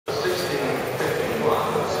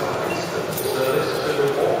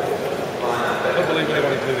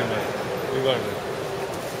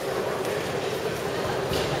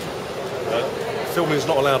filming is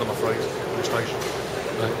not allowed, I'm afraid, in the station.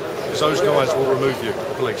 Because those guys will remove you,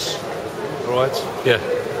 the police. All right? Yeah.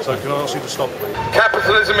 So can I ask you to stop, please?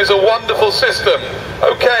 Capitalism is a wonderful system.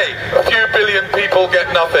 Okay, a few billion people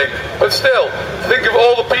get nothing. But still, think of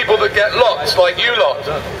all the people that get lots, like you lot.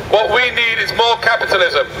 What we need is more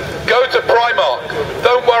capitalism. Go to Primark.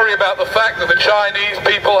 Don't worry about the fact that the Chinese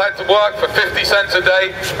people had to work for 50 cents a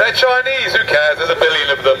day. They're Chinese, who cares? There's a billion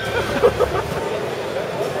of them.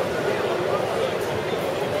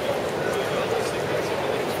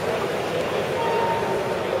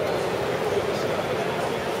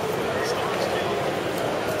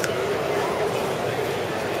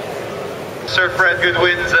 Sir Fred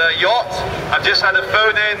Goodwin's yacht. I've just had a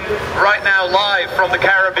phone in right now live from the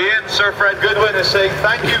Caribbean. Sir Fred Goodwin is saying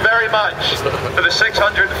thank you very much for the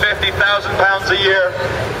 £650,000 a year.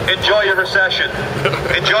 Enjoy your recession.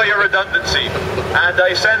 Enjoy your redundancy. And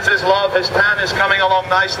he sends his love. His tan is coming along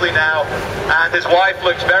nicely now. And his wife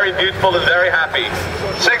looks very beautiful and very happy.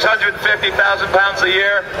 £650,000 a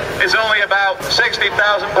year is only about £60,000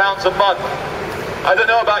 a month. I don't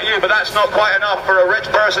know about you, but that's not quite enough for a rich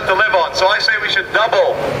person to live on. So I say we should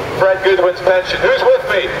double Fred Goodwin's pension. Who's with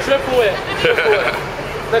me? Triple it. Triple it.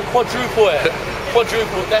 Then quadruple it.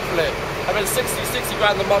 Quadruple, definitely. I mean, 60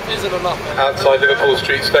 grand a month isn't enough. Outside Liverpool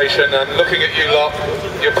Street Station, and looking at you lot,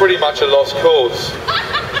 you're pretty much a lost cause.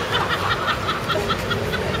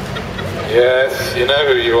 Yes, you know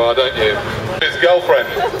who you are, don't you? His girlfriend.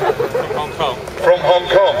 From Hong Kong. From Hong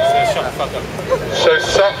Kong. Shut the fuck up. So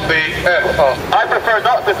suck the F up. I prefer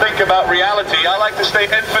not to think about reality. I like to stay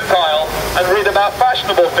infantile and read about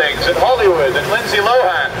fashionable things in Hollywood and Lindsay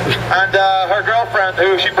Lohan and her girlfriend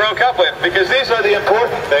who she broke up with, because these are the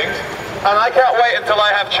important things. And I can't wait until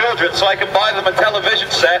I have children so I can buy them a television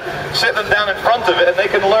set, sit them down in front of it, and they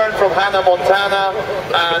can learn from Hannah Montana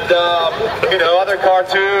and, you know, other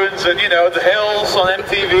cartoons and, you know, The Hills on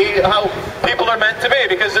MTV, how people are meant to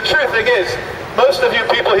be. Because the true thing is, most of you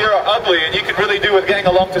people here are ugly, and you could really do with getting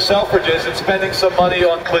along to Selfridges and spending some money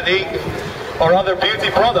on Clinique or other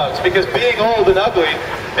beauty products, because being old and ugly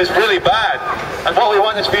is really bad. And what we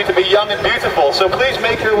want is for you to be young and beautiful. So please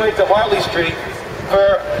make your way to Harley Street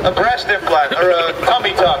for a breast implant, or a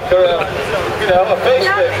tummy tuck, or a, you know, a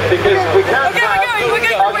facelift, because we can't have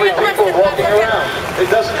ugly people walking around. It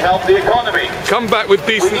doesn't help the economy. Come back with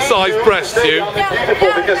decent-sized breasts, you. Young and beautiful,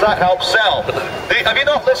 because that helps sell. Have you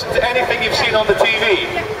not listened to anything you've seen on the TV?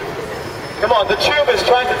 Come on, the Tube is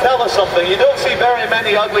trying to tell us something. You don't see very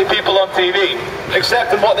many ugly people on TV,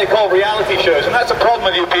 except in what they call reality shows, and that's a problem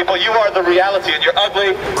with you people. You are the reality, and you're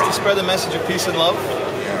ugly. To spread the message of peace and love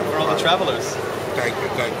for all the travelers. Thank you,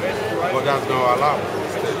 thank you. But that's not allowed.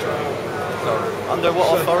 Under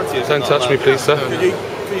what authority is it Don't not touch me, allowed? please, sir.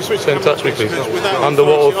 Can you switch Don't touch me, please. Without Under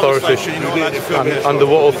what authority? you're not allowed to film it. Under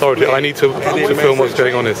what authority? I need to film what's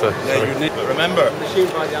going on here, sir. Yeah, you need. Remember, Machine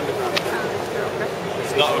by the underground.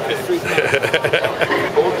 it's not okay.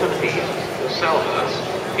 Bolton East, Selhurst,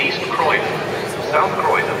 East Croydon, South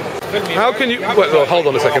Croydon. How can you... Well, hold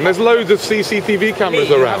on a second. There's loads of CCTV cameras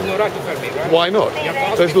around. Why not?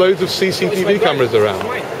 There's loads of CCTV cameras around.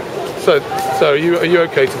 So are you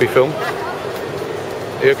okay to be filmed?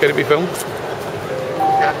 Are you okay to be filmed?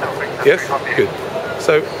 Yes? Good.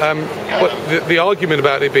 So the argument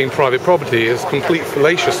about it being private property is complete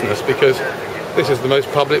fallaciousness, because this is the most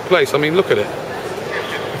public place. I mean, look at it.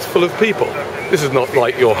 It's full of people. This is not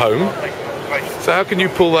like your home. So how can you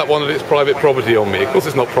pull that one that it's private property on me? Of course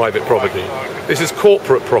it's not private property. This is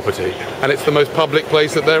corporate property, and it's the most public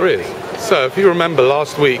place that there is. So if you remember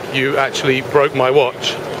last week, you actually broke my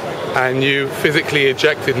watch, and you physically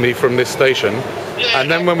ejected me from this station. And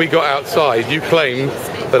then when we got outside, you claimed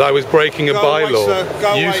that I was breaking a bylaw.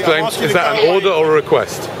 You claimed, is that an order or a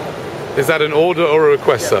request? Is that an order or a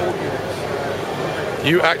request, sir?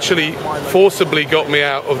 You actually forcibly got me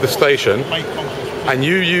out of the station, and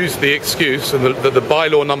you used the excuse that the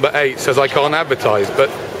bylaw number 8 says I can't advertise, but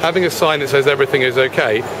having a sign that says everything is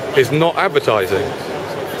okay is not advertising.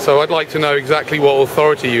 So I'd like to know exactly what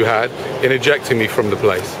authority you had in ejecting me from the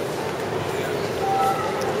place.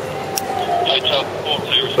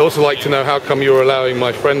 I'd also like to know how come you're allowing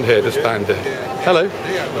my friend here to stand here. Hello. I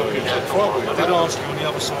did ask you on the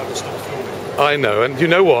other side to stop filming. I know, and you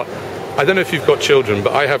know what? I don't know if you've got children,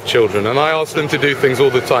 but I have children, and I ask them to do things all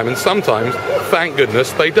the time, and sometimes, thank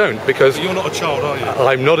goodness, they don't, because... You're not a child, are you?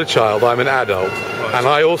 I'm not a child, I'm an adult, right. And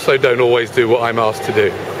I also don't always do what I'm asked to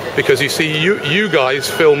do. Because you see, you guys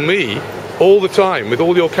film me all the time, with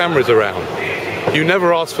all your cameras around. You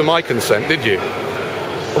never asked for my consent, did you?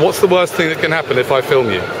 What's the worst thing that can happen if I film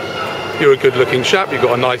you? You're a good-looking chap, you've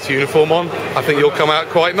got a nice uniform on, I think you'll come out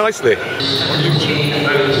quite nicely. What are you doing?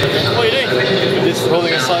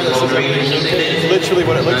 holding a sign that says everything's okay. It's literally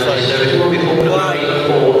what it looks like.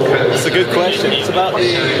 It's a good question. It's about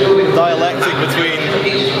the dialectic between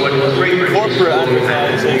corporate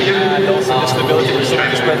advertising and also just the ability for someone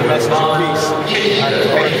to spread the message of peace and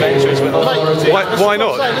our adventures with authority. Why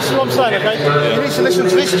not? This is what I'm saying, okay? You need to listen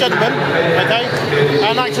to this gentleman, okay,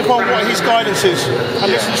 and act upon what his guidance is,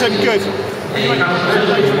 and listen to him good. As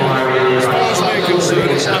far as we're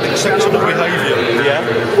concerned, it's unacceptable behaviour. Yeah.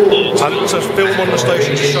 To film on the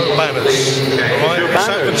station to show banners. Right? It's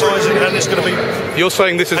advertising and it's going to be... You're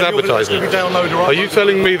saying this is advertising? Are you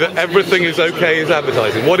telling me that everything is okay is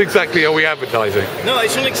advertising? What exactly are we advertising? No,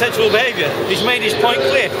 it's unacceptable behaviour. He's made his point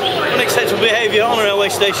clear. Unacceptable behaviour on a railway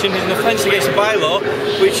station is an offence against a bylaw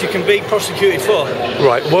which you can be prosecuted for.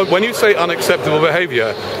 Right. Well, when you say unacceptable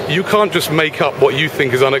behaviour, you can't just make up what you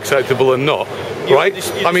think is unacceptable and not, right?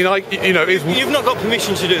 I mean, you've not got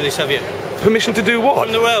permission to do this, have you? Permission to do what?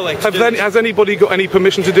 From the railway. Has anybody got any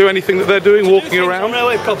permission to do anything that they're doing, walking around? On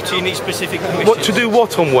railway property, you need specific permission. What to do?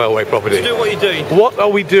 What on railway property? To do what you're doing. What are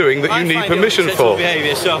we doing that you need permission for?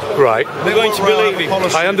 Behaviour, so right. We're going to be leaving.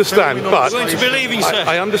 I understand, but we're going to be leaving, sir.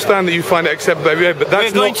 I understand that you find it acceptable behaviour, but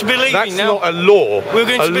that's we're going to be leaving that's now. not a law. We're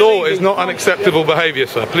going to a be law leaving. is not unacceptable behaviour,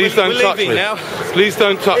 sir. Please don't touch me. Now. Please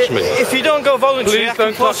don't touch me. If you don't go voluntarily, I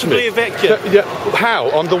can possibly evict you. Yeah. How?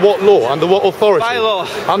 Under what law? Under what authority? Bylaw.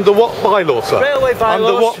 Under what bylaw, sir? Railway bylaws.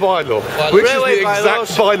 Under what bylaw? Which is the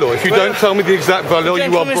exact bylaw? If you don't tell me the exact bylaw,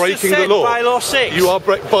 you are breaking the law. Bylaw 6. You are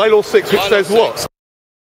bylaw 6, which says what?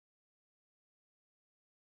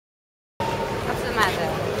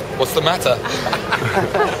 What's the matter?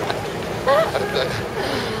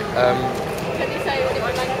 Can you say what it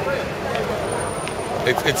would like?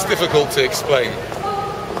 It's difficult to explain,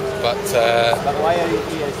 but why are you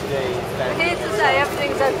here today? We're here to say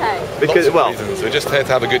everything's okay. Because, well, reasons. We're just here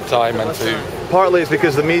to have a good time and to... Partly it's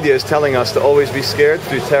because the media is telling us to always be scared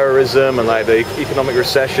through terrorism and like the economic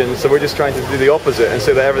recession, so we're just trying to do the opposite and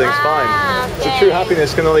say that everything's fine. Okay. So true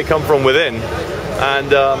happiness can only come from within.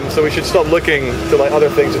 And so we should stop looking to like other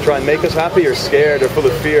things to try and make us happy or scared or full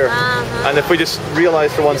of fear. And if we just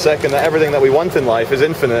realize for 1 second that everything that we want in life is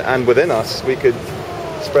infinite and within us, we could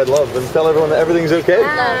spread love and tell everyone that everything's okay.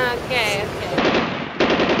 Okay.